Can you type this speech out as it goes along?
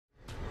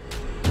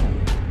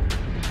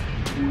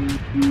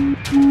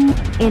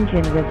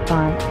Engine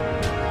response.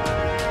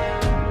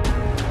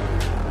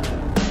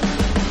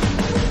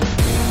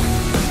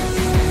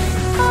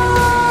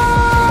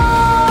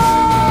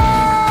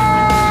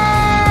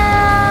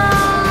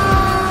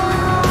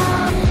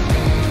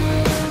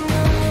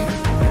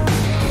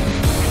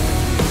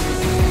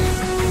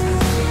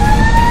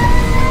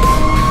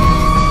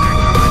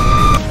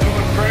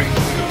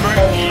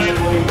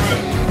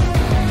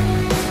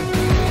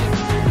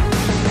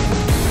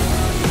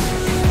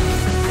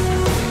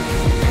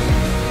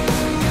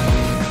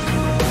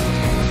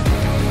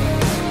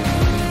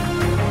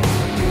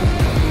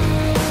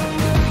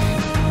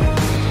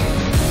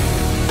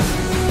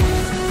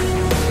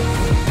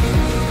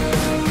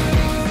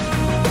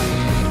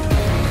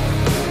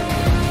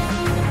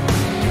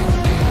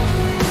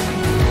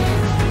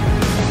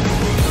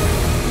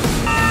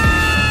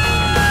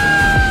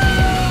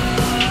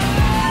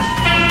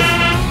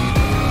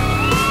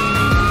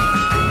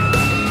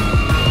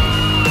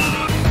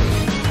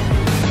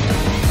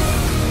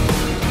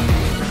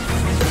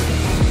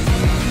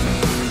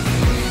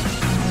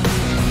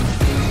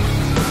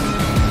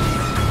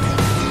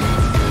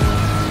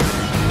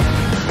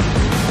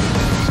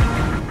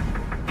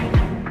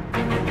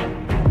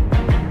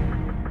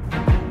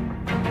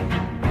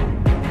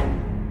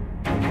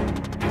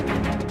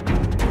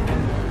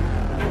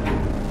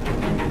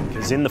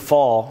 In the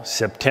fall,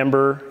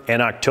 September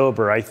and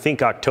October, I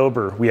think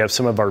October, we have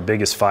some of our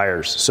biggest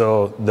fires.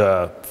 So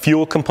the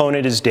fuel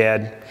component is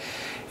dead,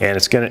 and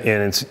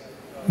it's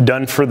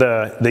done for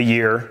the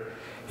year,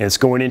 and it's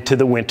going into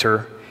the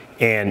winter.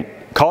 And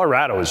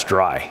Colorado is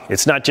dry.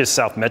 It's not just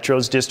South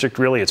Metro's district,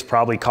 really. It's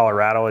probably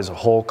Colorado as a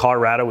whole.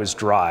 Colorado is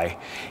dry,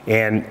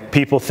 and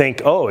people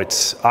think, oh,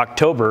 it's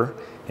October,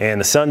 and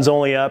the sun's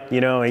only up, 8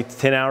 to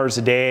 10 hours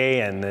a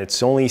day, and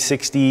it's only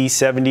 60,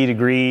 70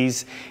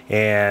 degrees,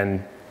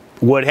 and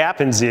what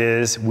happens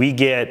is we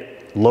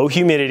get low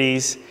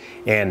humidities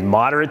and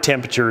moderate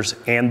temperatures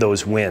and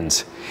those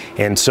winds.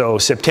 And so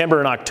September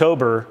and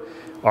October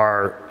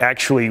are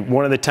actually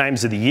one of the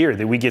times of the year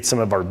that we get some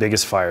of our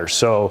biggest fires.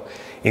 So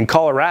in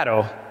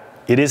Colorado,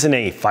 it isn't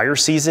a fire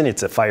season,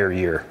 it's a fire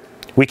year.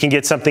 We can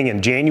get something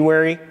in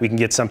January, we can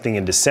get something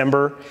in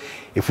December.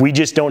 If we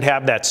just don't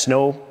have that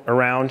snow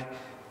around,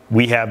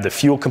 we have the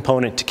fuel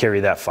component to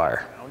carry that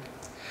fire.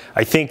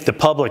 I think the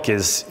public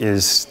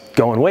is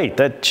going, wait,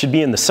 that should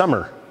be in the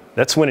summer.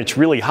 That's when it's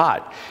really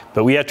hot.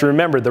 But we have to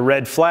remember the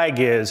red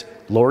flag is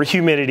lower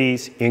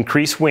humidities,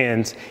 increased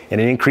winds, and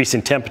an increase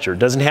in temperature. It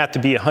doesn't have to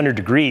be 100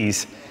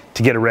 degrees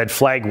to get a red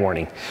flag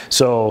warning.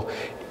 So,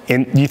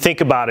 and you think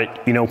about it,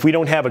 if we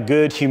don't have a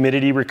good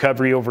humidity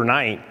recovery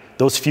overnight,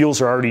 those fuels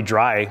are already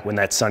dry when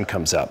that sun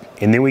comes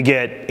up. And then we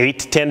get 8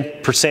 to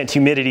 10%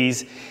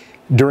 humidities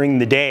during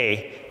the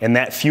day, and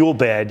that fuel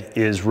bed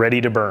is ready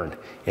to burn.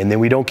 And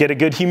then we don't get a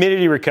good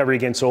humidity recovery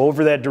again. So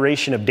over that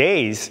duration of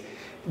days,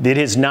 it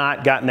has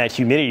not gotten that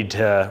humidity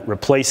to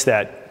replace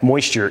that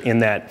moisture in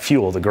that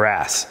fuel, the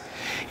grass.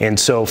 And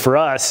so for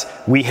us,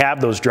 we have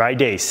those dry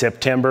days,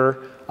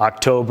 September,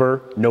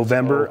 October,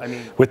 November.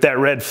 With that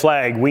red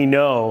flag, we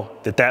know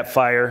that that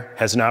fire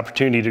has an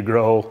opportunity to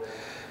grow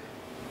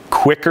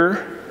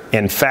quicker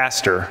and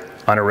faster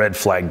on a red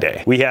flag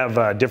day. We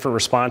have different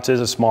responses,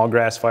 a small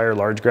grass fire,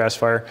 large grass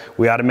fire.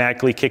 We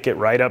automatically kick it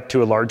right up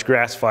to a large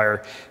grass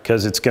fire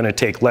because it's going to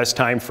take less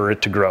time for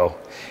it to grow.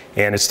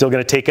 And it's still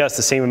going to take us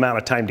the same amount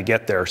of time to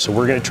get there. So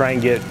we're going to try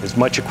and get as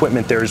much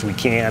equipment there as we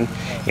can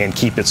and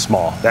keep it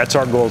small. That's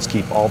our goal, is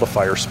keep all the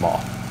fires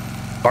small.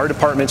 Our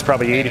department's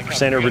probably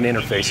 80% urban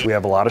interface. We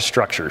have a lot of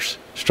structures.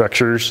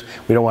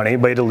 We don't want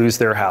anybody to lose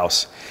their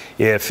house.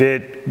 If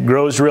it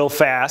grows real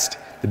fast,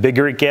 the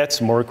bigger it gets,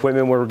 the more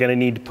equipment we're going to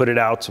need to put it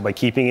out. So by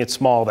keeping it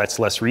small, that's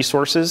less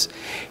resources.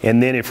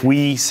 And then if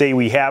we say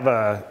we have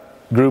a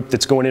group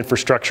that's going in for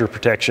structure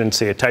protection,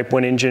 say a type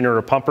 1 engine or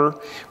a pumper,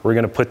 we're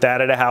going to put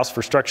that at a house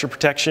for structure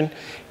protection.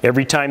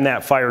 Every time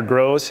that fire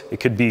grows,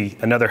 it could be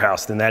another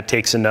house, then that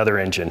takes another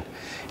engine,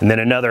 and then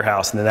another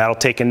house, and then that'll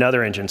take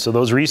another engine. So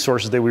those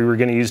resources that we were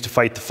going to use to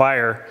fight the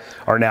fire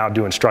are now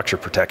doing structure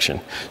protection.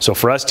 So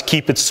for us to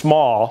keep it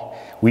small,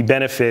 we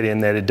benefit in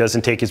that it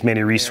doesn't take as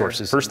many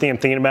resources. First thing I'm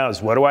thinking about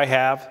is, what do I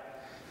have?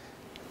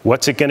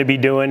 What's it going to be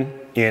doing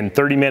in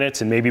 30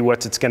 minutes, and maybe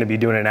what's it's going to be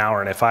doing in an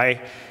hour? And if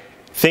I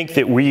think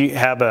that we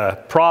have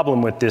a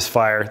problem with this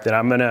fire, then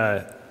I'm going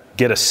to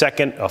get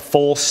a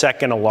full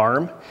second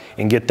alarm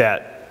and get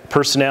that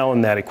personnel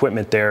and that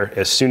equipment there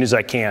as soon as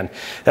I can.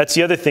 That's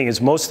the other thing, is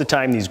most of the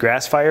time these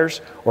grass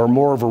fires are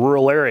more of a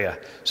rural area.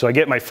 So I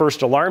get my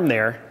first alarm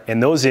there,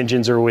 and those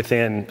engines are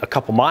within a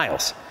couple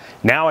miles.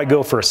 Now I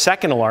go for a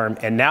second alarm,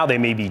 and now they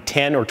may be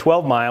 10 or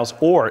 12 miles,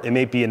 or it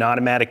may be an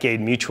automatic aid,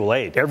 mutual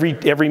aid.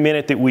 Every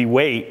minute that we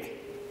wait,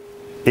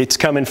 it's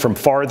coming from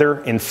farther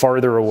and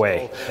farther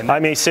away. I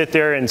may sit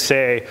there and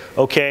say,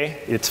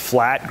 okay, it's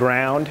flat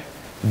ground,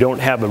 don't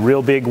have a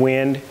real big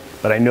wind,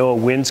 but I know a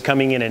wind's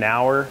coming in an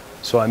hour,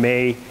 so I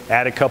may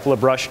add a couple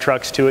of brush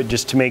trucks to it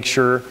just to make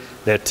sure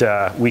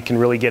that we can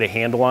really get a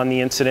handle on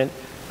the incident.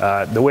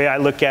 The way I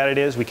look at it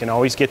is, we can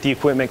always get the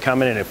equipment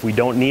coming, and if we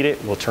don't need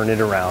it, we'll turn it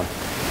around.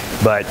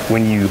 But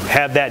when you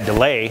have that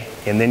delay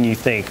and then you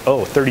think,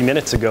 oh, 30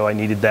 minutes ago I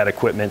needed that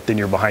equipment, then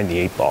you're behind the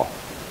 8 ball.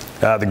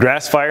 The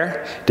grass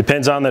fire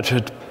depends on the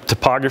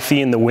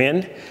topography and the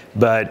wind,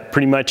 but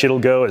pretty much it'll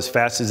go as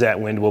fast as that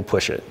wind will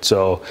push it.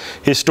 So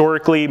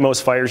historically,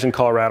 most fires in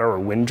Colorado are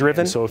wind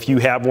driven. So if you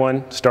have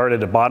one start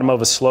at the bottom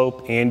of a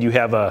slope and you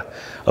have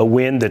a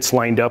wind that's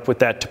lined up with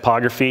that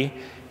topography,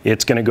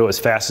 it's going to go as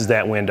fast as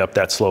that wind up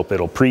that slope.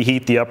 It'll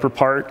preheat the upper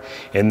part,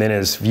 and then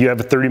if you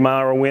have a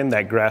 30-mile-an-hour wind,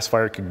 that grass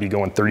fire could be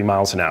going 30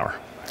 miles an hour.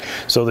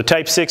 So the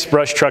Type 6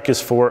 brush truck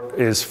is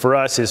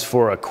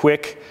for a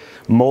quick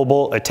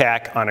mobile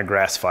attack on a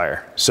grass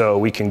fire. So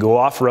we can go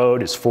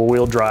off-road, it's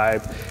 4-wheel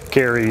drive,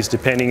 carries,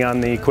 depending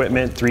on the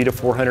equipment, 300 to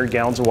 400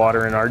 gallons of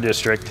water in our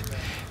district,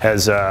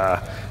 has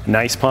a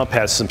nice pump,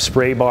 has some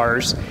spray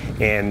bars,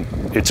 and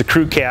it's a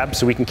crew cab,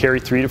 so we can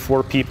carry 3 to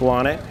 4 people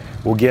on it.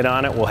 We'll get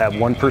on it, we'll have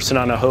one person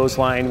on a hose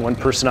line, one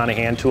person on a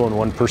hand tool, and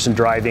one person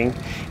driving.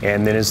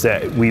 And then as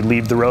we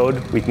leave the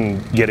road, we can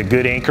get a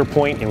good anchor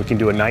point and we can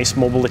do a nice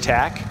mobile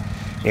attack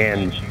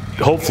and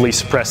hopefully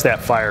suppress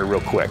that fire real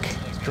quick.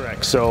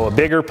 Correct. So a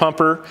bigger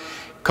pumper,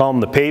 call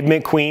them the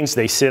pavement queens.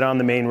 They sit on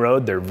the main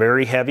road. They're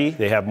very heavy.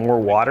 They have more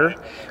water,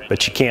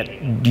 but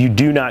you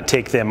do not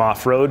take them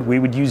off-road. We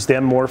would use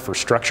them more for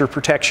structure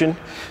protection.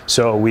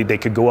 So they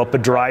could go up a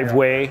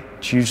driveway.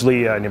 It's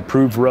usually an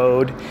improved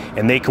road,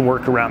 and they can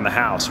work around the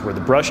house, where the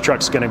brush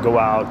truck's going to go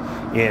out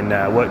in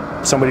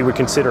what somebody would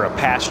consider a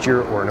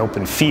pasture or an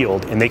open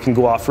field, and they can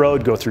go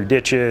off-road, go through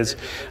ditches,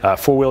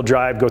 4-wheel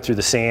drive, go through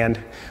the sand,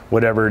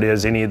 whatever it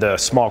is, any of the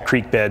small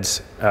creek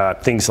beds,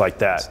 things like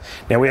that.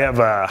 Now we have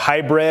a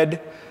hybrid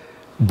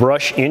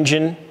brush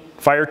engine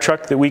fire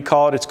truck that we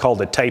call it. It's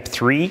called a Type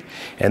 3,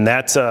 and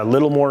that's a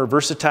little more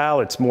versatile.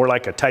 It's more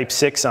like a Type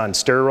 6 on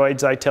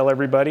steroids, I tell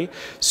everybody.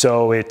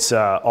 So it's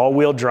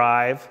all-wheel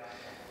drive.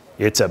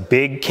 It's a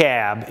big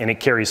cab, and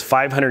it carries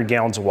 500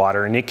 gallons of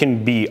water, and it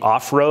can be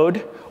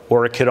off-road,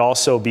 or it could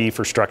also be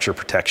for structure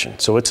protection.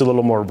 So it's a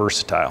little more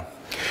versatile.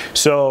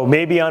 So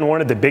maybe on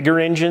one of the bigger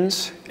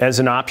engines as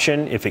an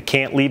option, if it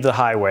can't leave the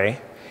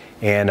highway,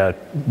 and a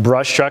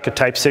brush truck, a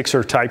Type 6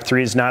 or Type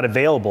 3 is not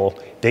available,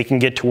 they can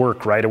get to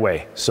work right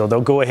away. So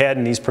they'll go ahead,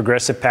 and these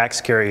progressive packs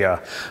carry a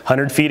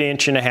 100 feet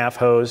 1.5-inch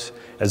hose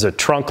as a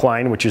trunk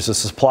line, which is a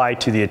supply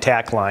to the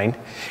attack line,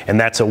 and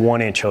that's a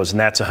 1-inch hose, and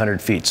that's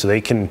 100 feet. So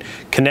they can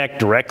connect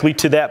directly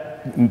to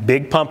that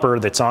big pumper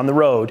that's on the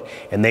road,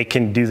 and they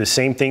can do the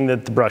same thing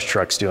that the brush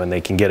truck's doing.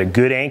 They can get a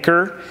good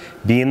anchor,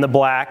 be in the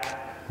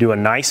black, do a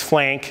nice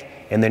flank,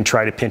 and then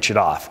try to pinch it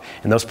off.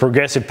 And those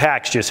progressive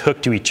packs just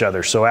hook to each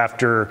other. So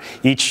after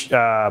each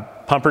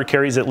pumper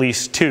carries at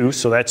least 2,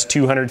 so that's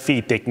 200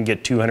 feet, they can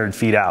get 200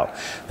 feet out.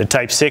 The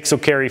Type 6 will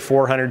carry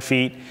 400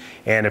 feet,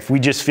 and if we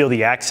just feel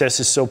the access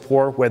is so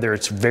poor, whether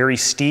it's very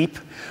steep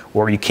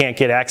or you can't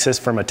get access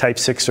from a Type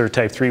 6 or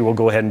Type 3, we'll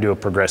go ahead and do a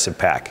progressive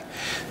pack.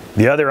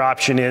 The other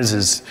option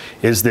is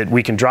that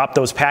we can drop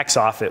those packs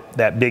off at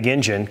that big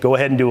engine, go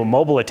ahead and do a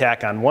mobile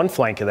attack on one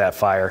flank of that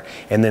fire,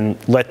 and then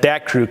let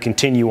that crew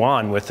continue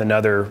on with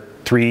another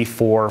 300,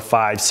 400,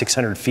 500,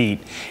 600 feet,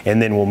 and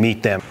then we'll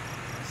meet them.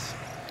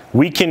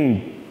 We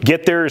can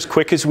get there as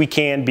quick as we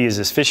can, be as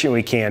efficient as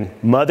we can.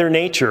 Mother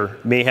Nature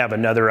may have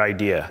another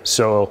idea.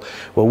 So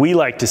what we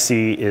like to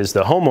see is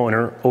the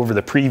homeowner over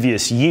the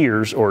previous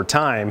years or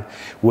time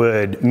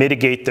would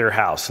mitigate their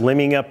house,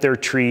 limbing up their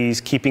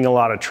trees, keeping a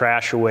lot of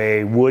trash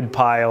away, wood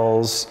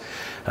piles,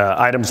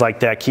 items like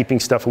that, keeping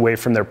stuff away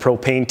from their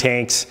propane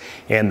tanks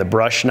and the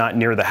brush not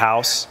near the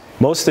house.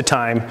 Most of the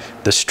time,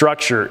 the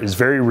structure is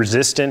very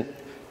resistant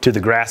to the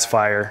grass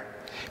fire.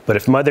 But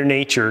if Mother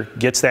Nature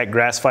gets that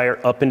grass fire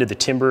up into the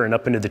timber and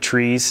up into the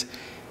trees,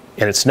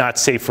 and it's not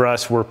safe for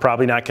us, we're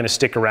probably not going to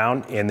stick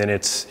around, and then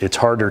it's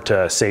harder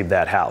to save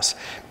that house.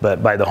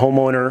 But by the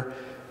homeowner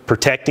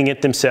protecting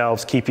it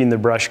themselves, keeping the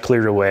brush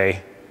cleared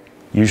away,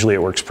 usually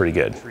it works pretty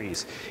good.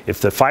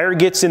 If the fire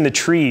gets in the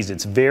trees,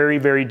 it's very,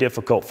 very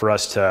difficult for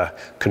us to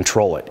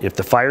control it. If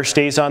the fire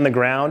stays on the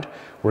ground,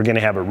 we're going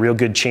to have a real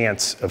good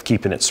chance of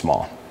keeping it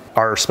small.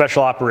 Our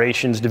Special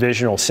Operations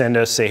Division will send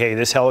us, say, hey,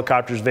 this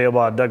helicopter is available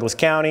out of Douglas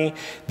County.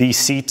 These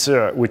seats,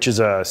 which is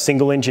a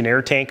single engine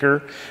air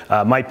tanker,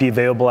 might be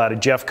available out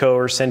of Jeffco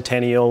or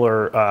Centennial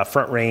or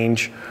Front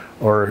Range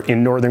or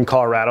in northern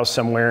Colorado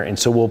somewhere. And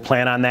so we'll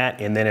plan on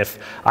that. And then if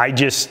I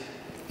just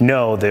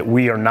know that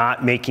we are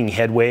not making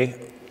headway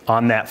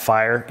on that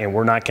fire and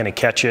we're not going to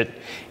catch it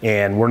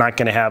and we're not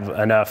going to have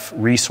enough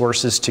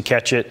resources to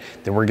catch it,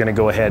 then we're going to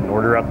go ahead and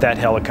order up that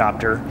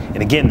helicopter. And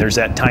again, there's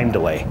that time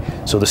delay.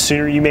 So the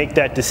sooner you make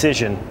that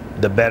decision,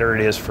 the better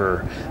it is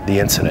for the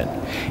incident.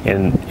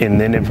 And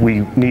then if we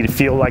need to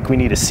feel like we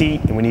need a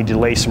seat and we need to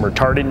lay some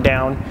retardant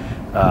down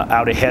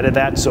out ahead of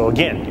that. So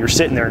again, you're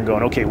sitting there and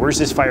going, okay, where's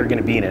this fire going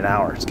to be in an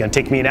hour? It's going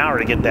to take me an hour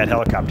to get that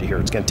helicopter here.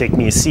 It's going to take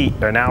me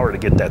an hour to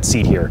get that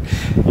seat here.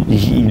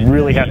 You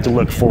really have to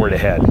look forward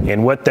ahead.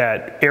 And what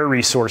that air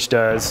resource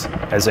does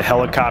as a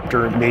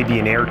helicopter, maybe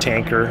an air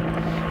tanker,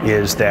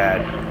 is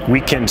that we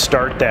can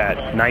start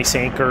that nice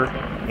anchor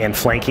and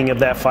flanking of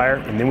that fire,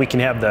 and then we can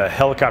have the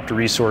helicopter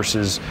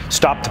resources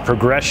stop the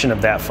progression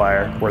of that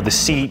fire, or the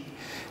seat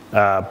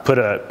put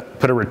a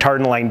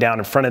retardant line down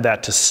in front of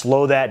that to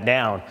slow that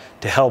down,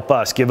 to help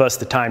us, give us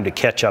the time to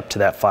catch up to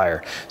that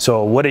fire.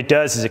 So what it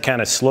does is it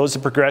kind of slows the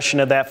progression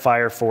of that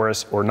fire for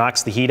us, or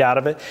knocks the heat out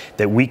of it,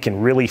 that we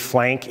can really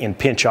flank and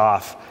pinch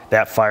off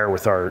that fire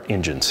with our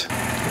engines.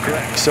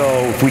 Correct. So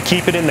if we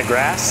keep it in the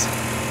grass,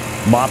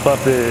 mop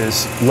up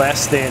is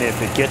less than if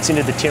it gets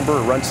into the timber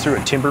or runs through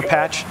a timber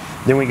patch.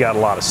 Then we got a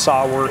lot of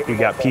saw work, we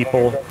got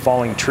people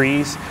falling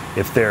trees.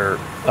 If they're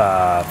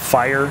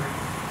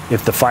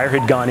if the fire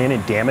had gone in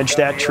and damaged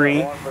that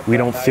tree, we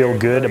don't feel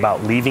good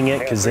about leaving it,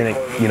 because then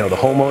it, you know, the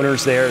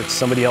homeowner's there, it's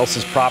somebody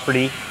else's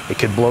property. It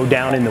could blow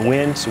down in the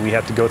wind, so we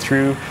have to go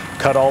through,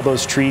 cut all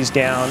those trees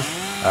down.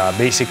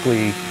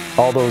 Basically,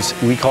 all those,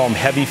 we call them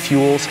heavy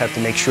fuels, have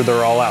to make sure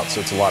they're all out. So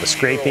it's a lot of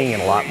scraping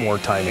and a lot more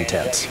time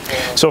intense.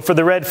 So for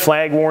the red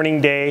flag warning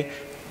day,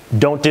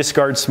 don't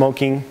discard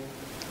smoking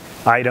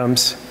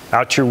items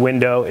out your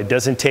window. It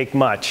doesn't take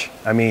much.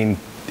 I mean,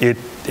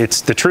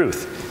 it's the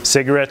truth.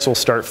 Cigarettes will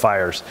start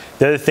fires.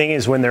 The other thing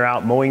is when they're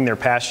out mowing their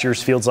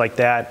pastures, fields like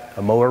that,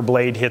 a mower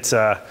blade hits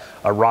a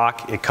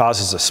rock, it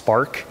causes a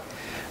spark.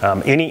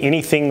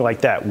 Anything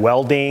like that,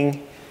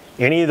 welding,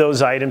 any of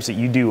those items that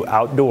you do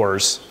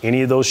outdoors,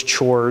 any of those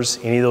chores,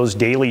 any of those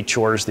daily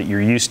chores that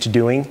you're used to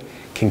doing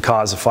can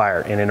cause a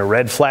fire. And in a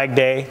red flag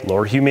day,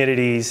 lower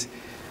humidities,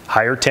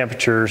 higher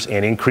temperatures,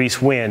 and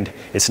increased wind,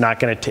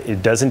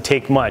 it doesn't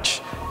take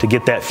much to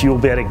get that fuel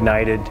bed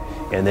ignited,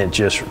 and then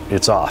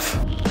it's off.